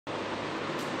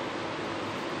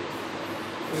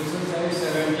Exercise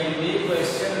 17B,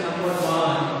 question number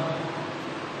 1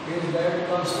 is that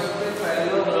construct a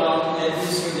parallelogram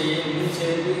ABCD in which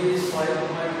AB is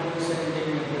 5.2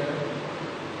 cm,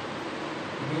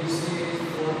 BC is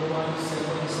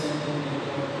 4.7 cm,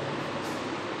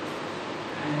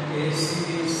 and AC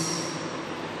is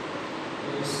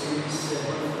 7.6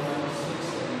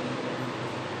 cm.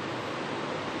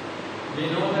 We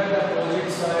know that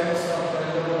opposite sides of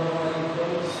parallelogram are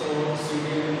equal, so CD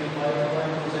will be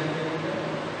 5.2 cm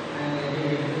and AB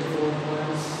will be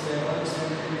 4.7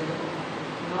 cm.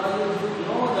 Now you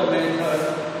know the method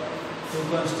to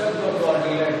construct the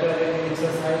quadrilateral in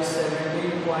exercise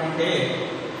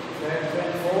 17.8, that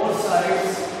when four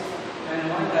sides and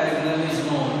one diagonal is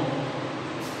known.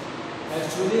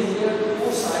 Actually here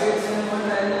two sides and one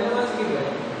diagonal was given,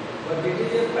 but it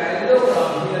is a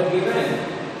parallelogram here given.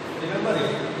 Remember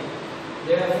it.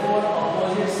 Therefore,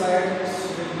 opposite sides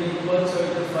will be equal, so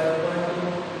it is 5.2.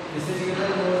 This is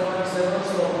given 4.7,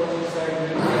 so opposite side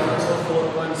will be also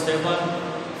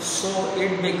 4.7. So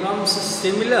it becomes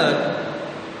similar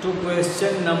to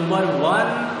question number 1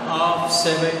 of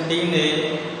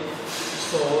 17A.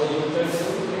 So you can do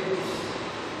it.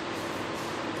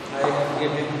 I have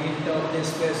given hint of this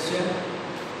question.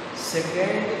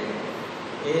 Second,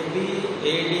 AB,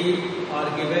 AD are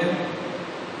given.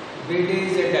 BD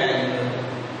is a diagonal.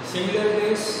 Similar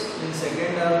case in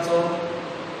second also.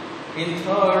 In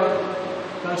third,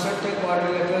 construct a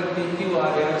quadrilateral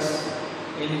PQRS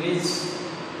in which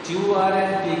QR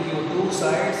and PQ, two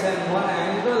sides and one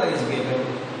angle is given.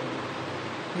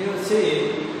 Here see,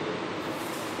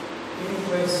 in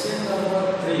question number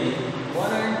 3,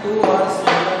 1 and 2 are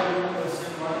similar to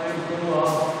question 1 and 2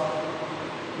 of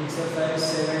exercise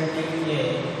 17A.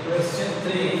 Question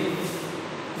 3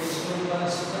 is to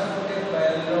construct a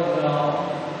parallelogram,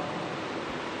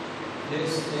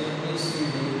 this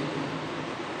ABCD,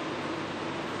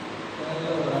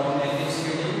 parallelogram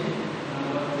ABCD,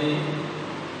 number 3,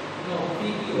 no,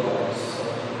 PQRS,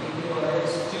 sorry,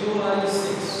 PQRS, QR is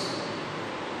 6,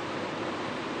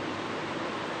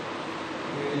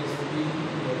 here is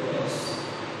PQRS,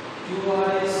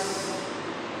 QR is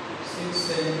 6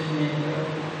 cm,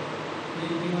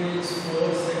 PQ is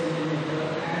 4 cm,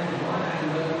 and one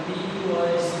angle PQR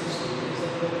is 60.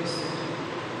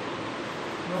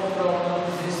 No problem.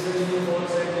 This will be 4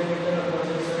 cm.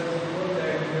 Opposite side equal.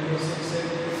 That will be 6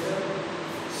 cm.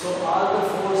 So all the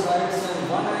four sides and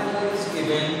one angle is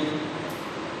given.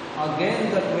 Again,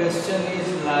 the question is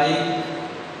like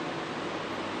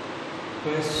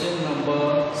question number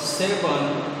 7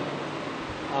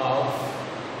 of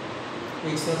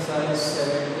exercise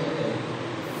 17A.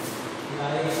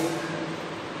 Like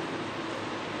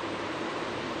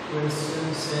question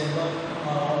 7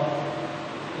 of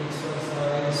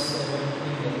exercise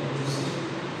 17A. You see,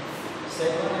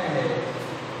 7 and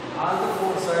 8. All the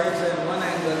four sides and one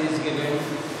angle is given.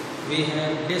 We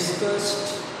have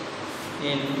discussed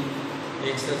in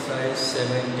exercise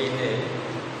 17A.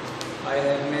 I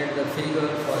have made the figure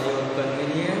for your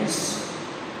convenience.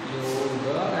 You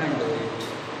go and do it.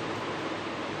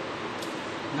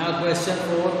 Now question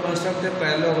 4, construct a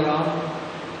parallelogram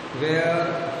where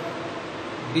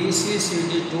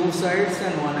BCCD two sides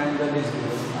and one angle is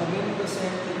given. Again the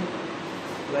same thing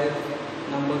like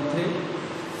number 3.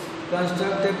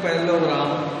 Construct a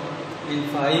parallelogram in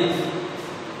 5.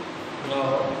 Now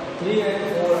 3 and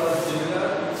 4 are similar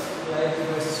like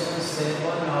question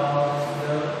 7 of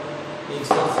the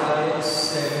exercise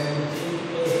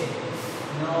 17A.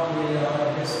 Now we are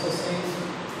discussing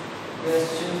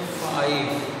question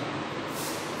 5.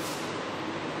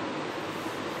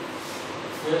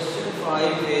 Question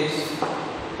 5 is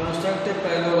construct a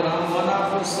parallelogram, one of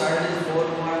whose side is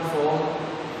 4.4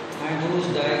 and whose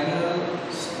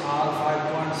diagonals are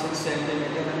 5.6 cm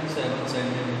and 7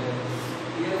 cm.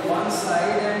 Here one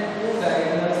side and two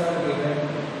diagonals are given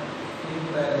in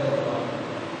parallelogram.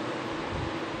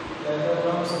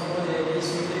 Parallelogram suppose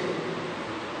ABCD.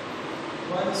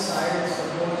 One side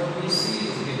suppose BC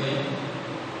is given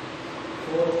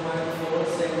 4.4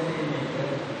 cm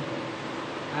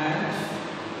and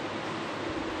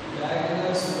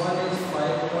diagonals, one is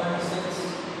 5.6,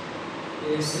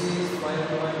 AC is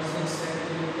 5.6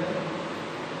 cm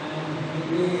and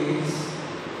BD is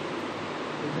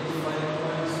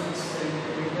 5.6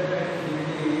 cm and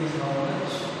BD is how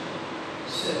much?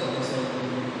 7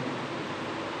 cm.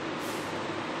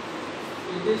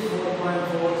 It is 4.4,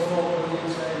 so opposite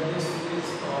side this is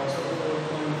also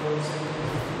 4.4 cm.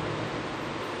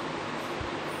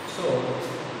 So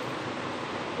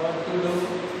what to do?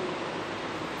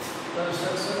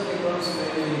 Construction becomes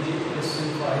very easy. Question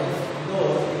 5.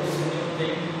 Though it is new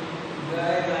thing,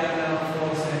 drag line of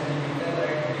 4 cm.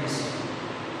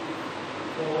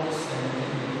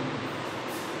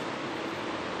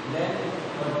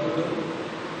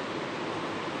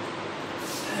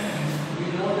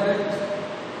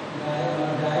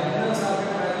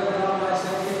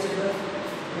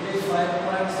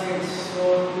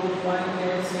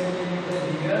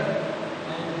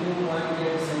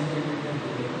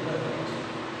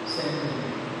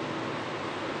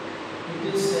 It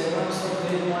is 7, so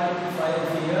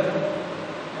 3.5 here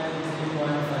and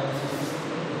 3.5.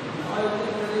 Now you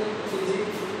can predict is it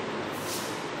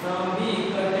from B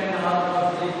cut an arc of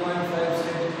 3.5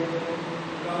 cm,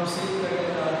 from C cut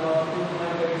an arc of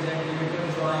 2.8 cm,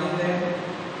 join them.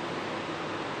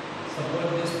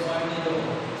 Suppose this point is O.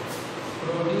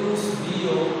 Produce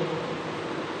BO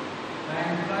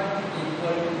and cut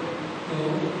equal to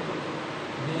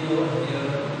BO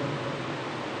here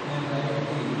and write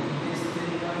D. It is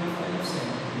 3.5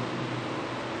 cm.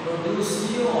 Produce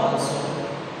CO also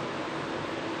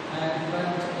and cut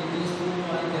it is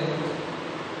 2.8.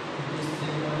 It is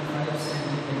 3.5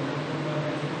 cm.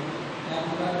 And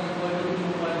cut equal to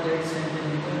 2.8 cm.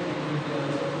 It will be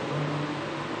also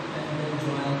and then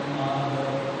join all the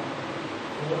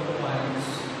 4 points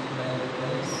like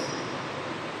this.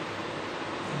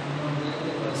 And now make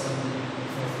the person.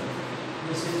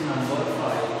 This is number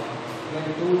 5. When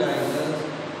 2 diagonals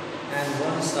and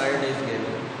one side is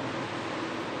given.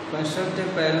 Construct a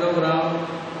parallelogram.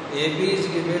 AB is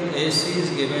given, AC is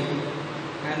given,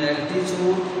 and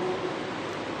altitude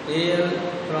AL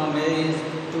from A is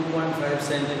 2.5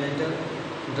 cm.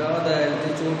 Draw the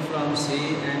altitude from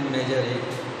C and measure it.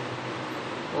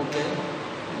 Okay.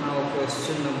 Now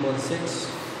question number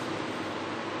 6.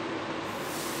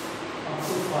 Up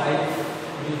to 5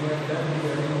 we have done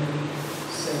regarding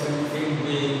 17B.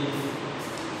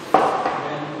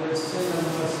 And question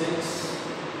number 6.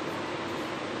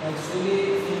 Actually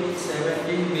in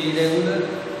 17B regular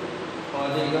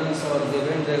polygons or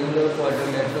given, regular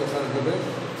quadrilaterals are given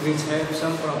which have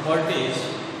some properties,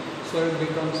 so it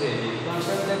becomes AB.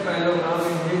 Construct a parallelogram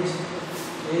in which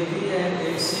AB and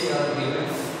AC are given.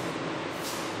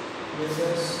 This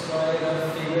is by the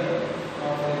figure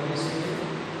of ABCD.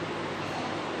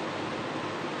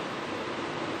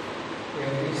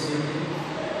 ABCD.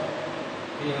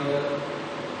 Here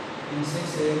in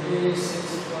 6 AB is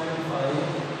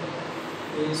 6.5.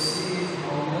 AC is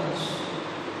how much?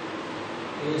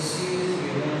 AC is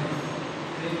given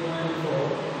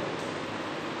 3.4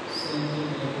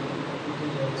 centimeter. It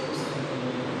is also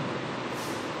centimeter.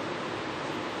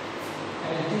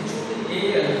 Altitude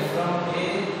AL from A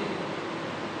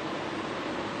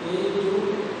to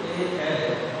AL,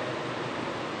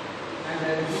 and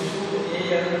altitude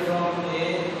AL from A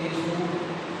is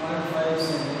 2.5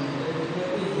 centimeter. It may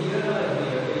be here or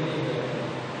here, anywhere.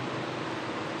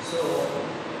 So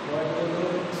what to do?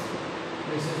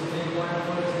 This is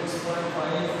 3.4, 6.5,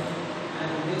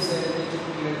 and this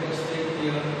altitude let us take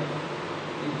here.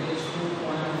 It is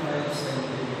 2.5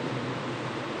 centimeter.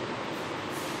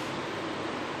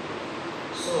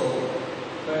 So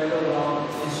parallelogram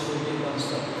is to be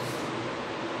constructed.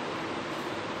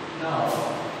 Now,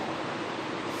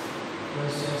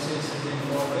 question 6 is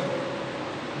important.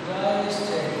 Draw a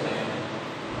straight line.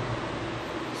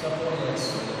 Suppose let's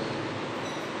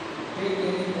take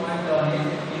any point on it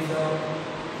in the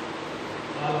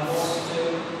almost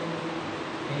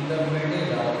in the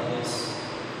middle of this.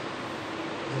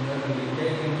 Generally,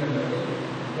 take in the middle.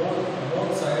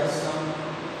 Both sides some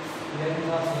length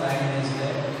of line is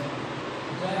there.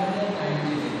 Draw 90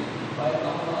 degree. By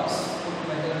compass, put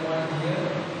metal point here.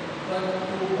 Cut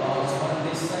 2 paths, one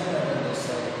this side and other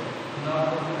side. Now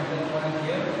put metal point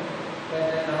here. Cut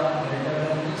an arc greater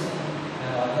than this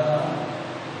and other arc.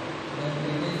 Then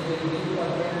it will be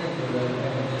perpendicular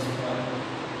at this point.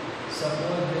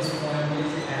 Suppose this point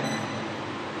is M.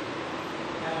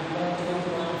 And cut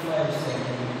 2.5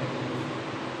 cm.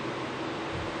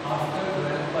 After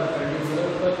drawing perpendicular,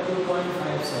 cut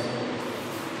 2.5 cm.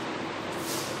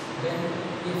 Then,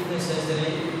 if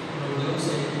necessary, produce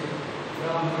it.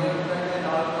 From here, cut an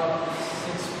arc of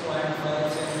 6.5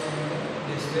 cm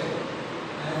this way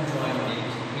and join it.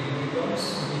 It becomes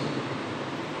B.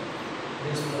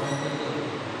 This point is A.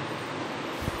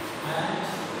 And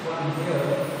from here,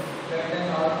 cut an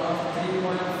arc of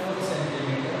 3.4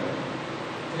 cm.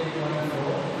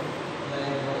 3.4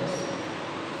 likewise.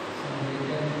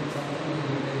 Something is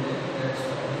written there. That's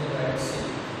why we write C.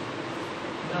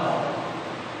 Now,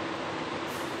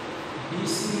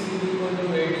 BC will be equal to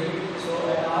AD. So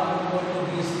an arc equal to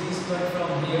BC is cut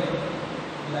from here.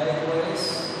 Likewise,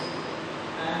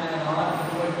 and an arc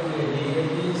equal to AD.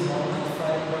 AD is how much?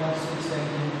 5.6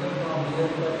 cm. From here,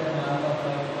 cut an arc of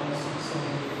 5.6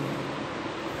 cm.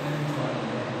 And join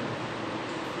them.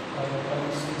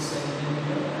 5.6 cm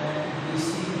and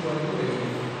BC equal to AD.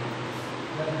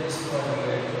 But this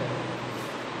quadrilateral.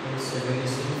 It's very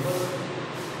simple.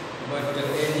 But a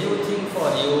new thing for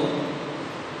you.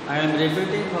 I am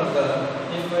repeating further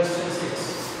in question 6.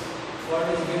 What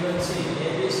is given? See,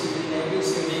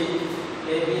 ABCD,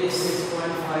 AB is 6.5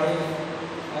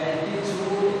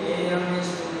 altitude AM is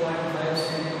 2.5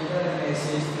 centimeter and AC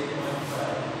is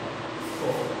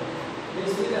 3.54.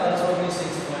 This will also be 6.5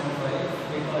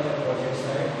 because of project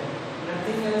side.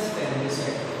 Nothing else can be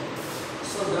said.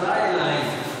 So draw a line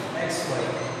XY.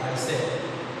 I said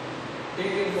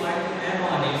take a point M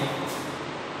on it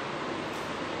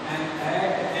and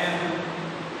at M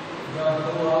draw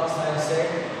two arcs. I said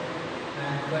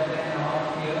and cut an arc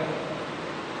here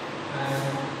and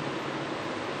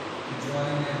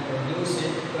join and produce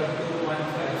it. Cut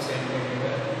 2.5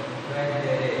 centimeter right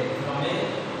there. From A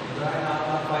draw an arc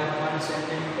of 5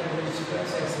 centimeter which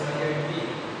cuts X, Y, and B.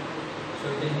 So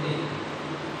it is B.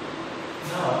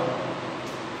 Now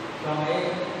from A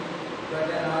cut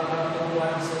an arc of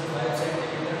 2.5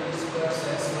 centimeter which cuts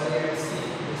X, Y, and C.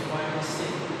 This point is C.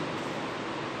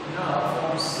 Now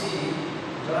from C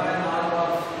draw an arc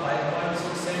of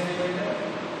 5.6 centimeter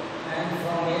and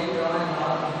from A draw an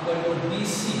arc equal to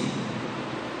BC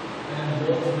and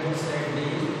both midside D.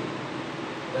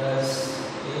 Thus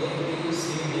A, B, C,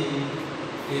 D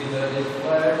is the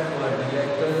required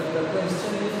quadrilateral. The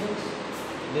question is,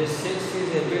 this 6 is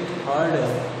a bit harder.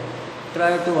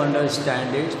 Try to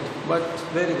understand it, but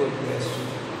very good question.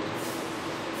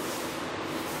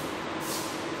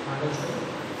 Understood?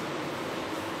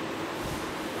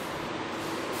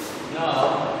 Now,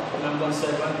 number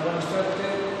 7, construct a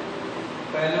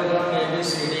parallelogram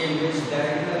ABCD in which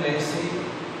diagonal AC,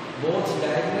 both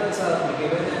diagonals are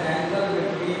given an angle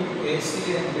between AC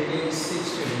and BD is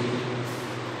 60 degrees.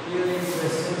 Here in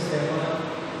question 7,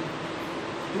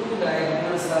 two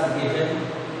diagonals are given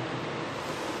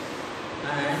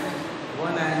and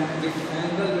one angle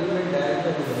between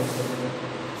diagonal is also given.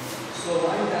 So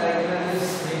one diagonal is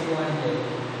 3.8.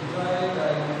 Draw a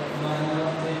line of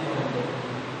 3.8.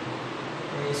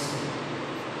 AC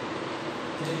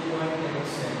 3.8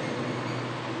 centimeter.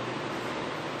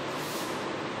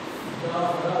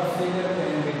 Draw figure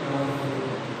can be drawn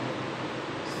here.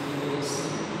 CAC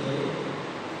A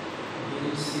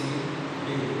BC D.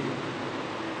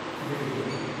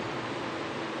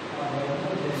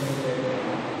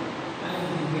 And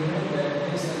given that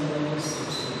this angle is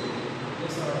 60 degrees.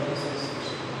 This or this is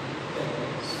 60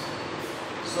 degrees.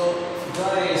 So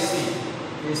draw AC.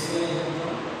 AC is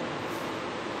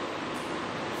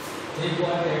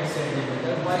 3.8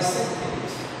 centimeter. Bisect it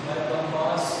by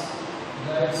compass.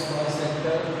 That's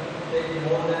bisector. Take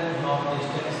more than half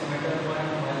distance. Metal point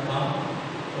by thumb.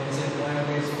 Pencil point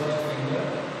is first finger.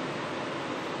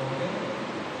 Okay.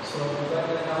 So cut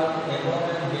an arc above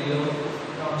and below.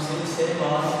 From C same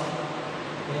arc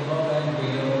above and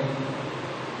below.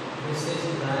 This is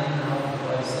line of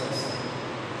bisection.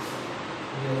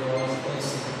 Here was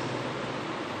AC.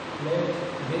 Let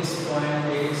this point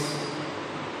is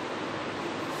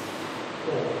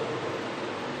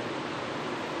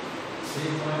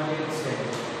 3.8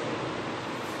 centimeter.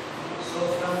 So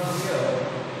from here,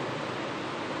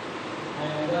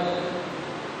 angle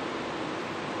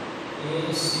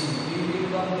ACB will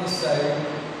come this side.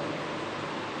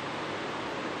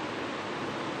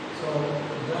 So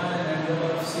draw an angle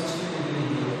of 60 degree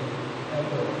here.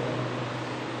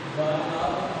 Draw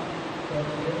up from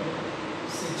here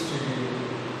 60 degree.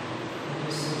 It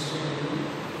is 60 degree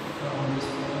from this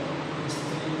point. Is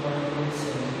 3.8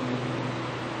 centimeter.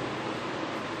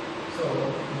 So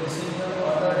this is the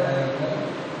other diagonal.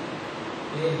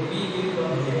 AB will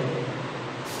come here.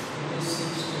 It is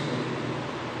 60 degree.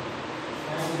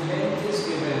 And length is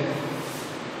given.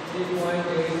 3.8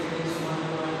 is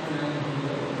 1.9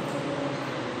 here.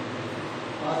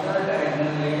 Other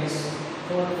diagonal is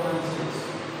 4.6.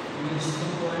 Means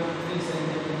 2.3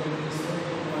 centimeter. This is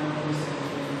 2.3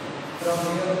 centimeter. From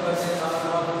here, cut an arc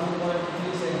of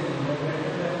 2.3 centimeter.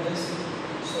 Better than this.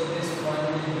 So this point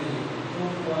will be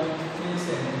 2.3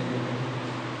 centimeter.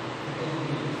 It is B.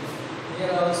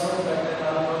 Here also cut an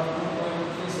arc of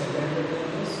 2.3 centimeter. Better than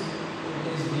this. It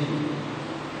is B.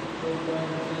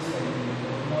 2.3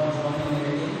 centimeter. Now join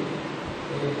AD,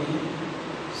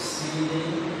 CD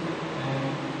and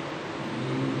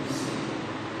BC.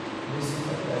 This is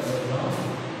the parallelogram.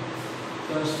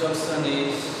 Construction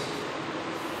is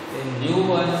a new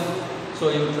one, so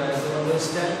you try to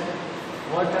understand.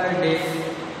 What I did,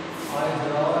 I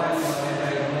draw an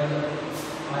diagonal,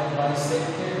 I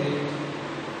bisected it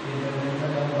with the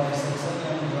method of bisection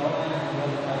and draw an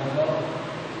angle. I draw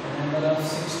an angle of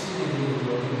 60 degree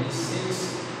here. It is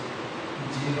 60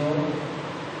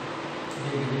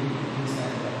 degree this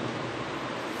angle.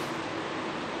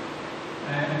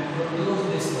 And produce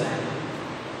this line.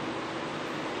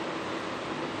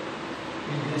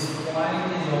 If this point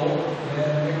is O,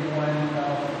 where midpoint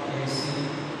of AC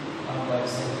are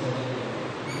bisected,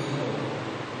 it is O.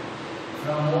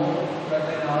 from O cut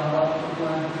an arc of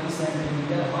 2.3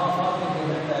 centimeter, half of the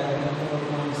given diagonal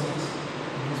 4.6.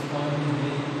 This point is B.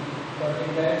 But in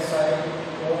that side,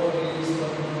 O is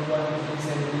 2.3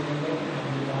 centimeter and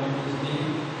the point is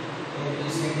D. A, B,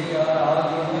 C, D are all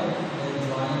given. Then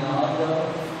join all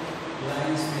the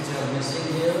lines which are missing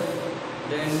here.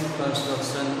 Then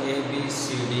construction A, B,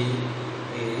 C, D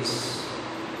is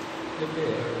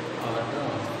prepared or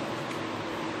done.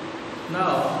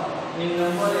 Now, in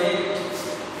number 8,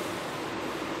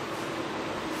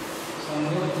 some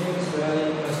new things were in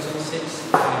question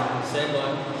 6 and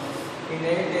 7. In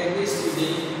 8 ABCD,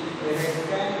 a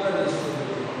rectangle is to be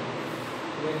drawn.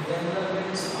 Rectangle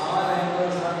means all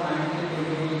angles are 90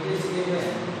 degrees. It is given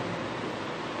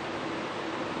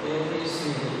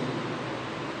ABCD.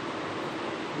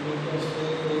 Let us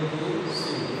take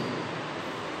ABCD.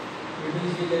 It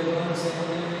is 11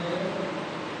 centimeter.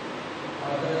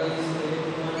 Other is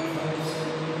 8.5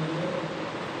 centimeter.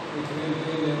 It will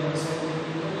be 11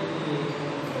 centimeter. It will be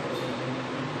 8.5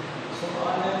 centimeter. So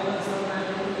all angles are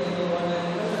 90, any one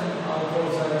angle, and all four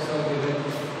sides are given.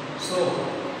 So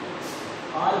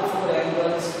all four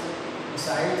angles,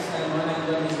 sides and one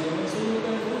angle is given. So you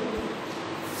can do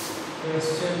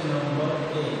question number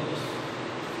 8.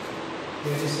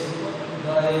 Very simple.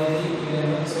 The AB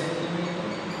 11 centimeter.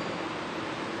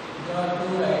 There are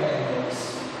two right angles.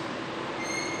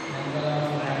 Angle of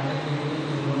 90 degree,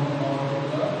 you know how to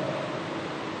draw.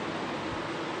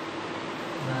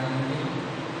 90.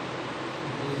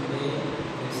 This is A.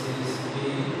 This is B.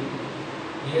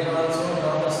 Here also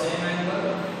draw the same angle.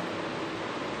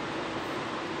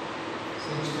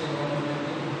 61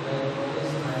 degree.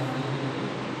 Likewise 90 degree.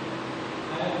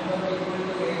 And equal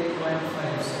to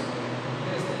 8.5 centimeter.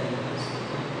 Yes, the angle is 8.5.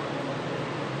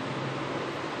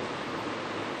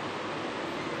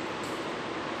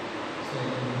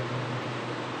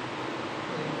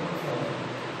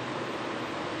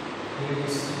 Here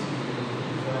is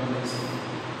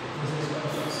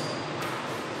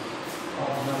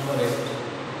of number 8.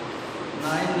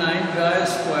 9 draw a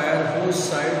square whose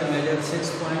side measures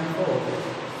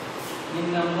 6.4. In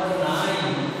number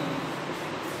 9,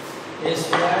 a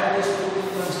square is to be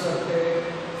constructed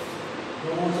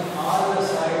whose all the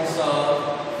sides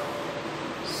are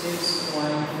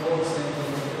 6.4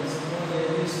 centimeters. Suppose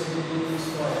ABCD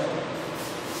square.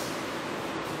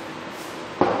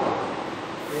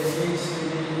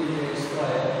 ABCD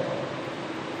square.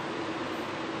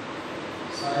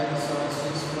 Sides are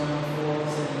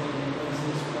 6.4 centimeters,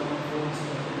 6.4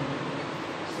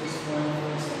 centimeters,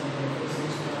 6.4 centimeters,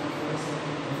 6.4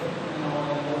 centimeters, and all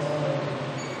angles are right.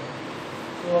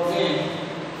 So again,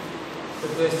 the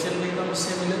question becomes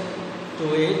similar to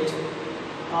 8.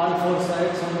 All four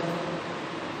sides are,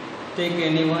 take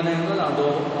any one angle,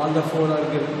 although all the four are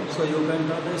given, so you can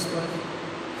draw the square.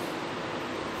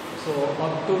 So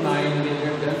up to 9 we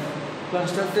have done.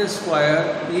 Construct a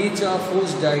square, each of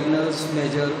whose diagonals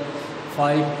measure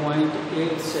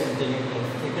 5.8 centimeters.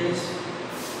 It is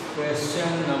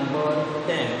question number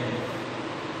 10.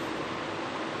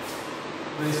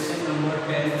 Question number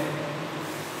 10.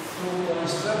 To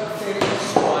construct a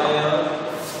square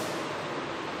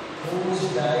whose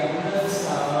diagonals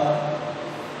are,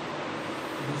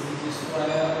 this is a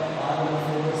square, all the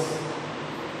four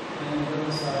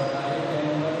angles are right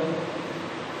angle,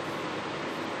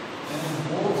 and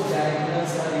both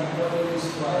diagonals are equal to the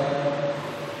square.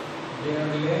 Their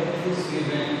length is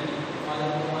given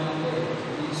 5.8. It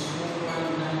is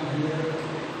 2.9 here,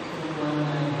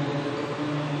 2.9 here,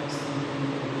 2.9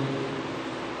 centimeter here,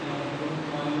 and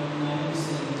 2.9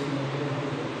 centimeter here.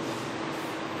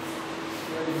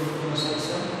 Very good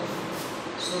construction.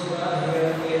 So draw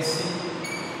here AC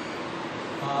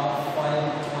of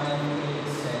 5.8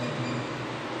 centimeter.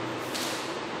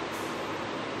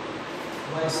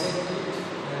 Bisect it,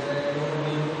 as I told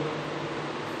you,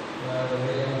 the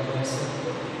way of bisect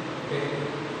it. Take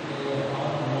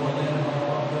more than half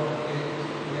of the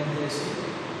length AC,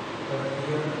 but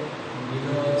here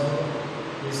below also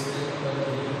this will cut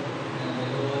here, and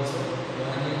below also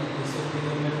join it. This will be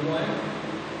the midpoint,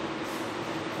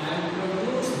 and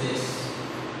produce this.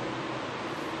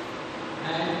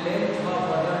 And length of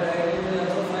other diagonal is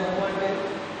also 5.8.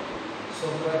 So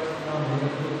cut from here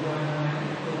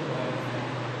 2.9, 2.9,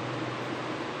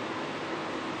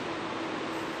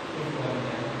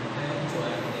 2.9, and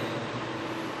join them.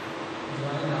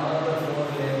 Join all the four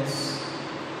lengths,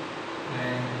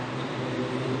 and it will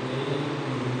be A, B,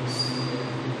 C,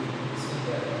 and D. See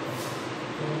that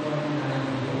 2.9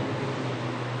 here.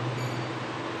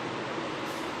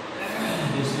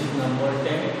 This is number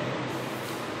 10.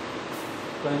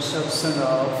 Construction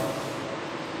of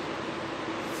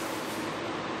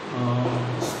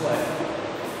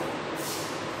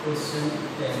Question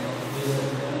 10.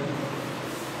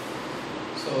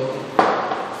 So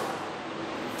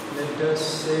let us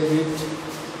save it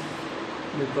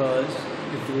because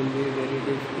it will be very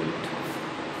difficult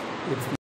if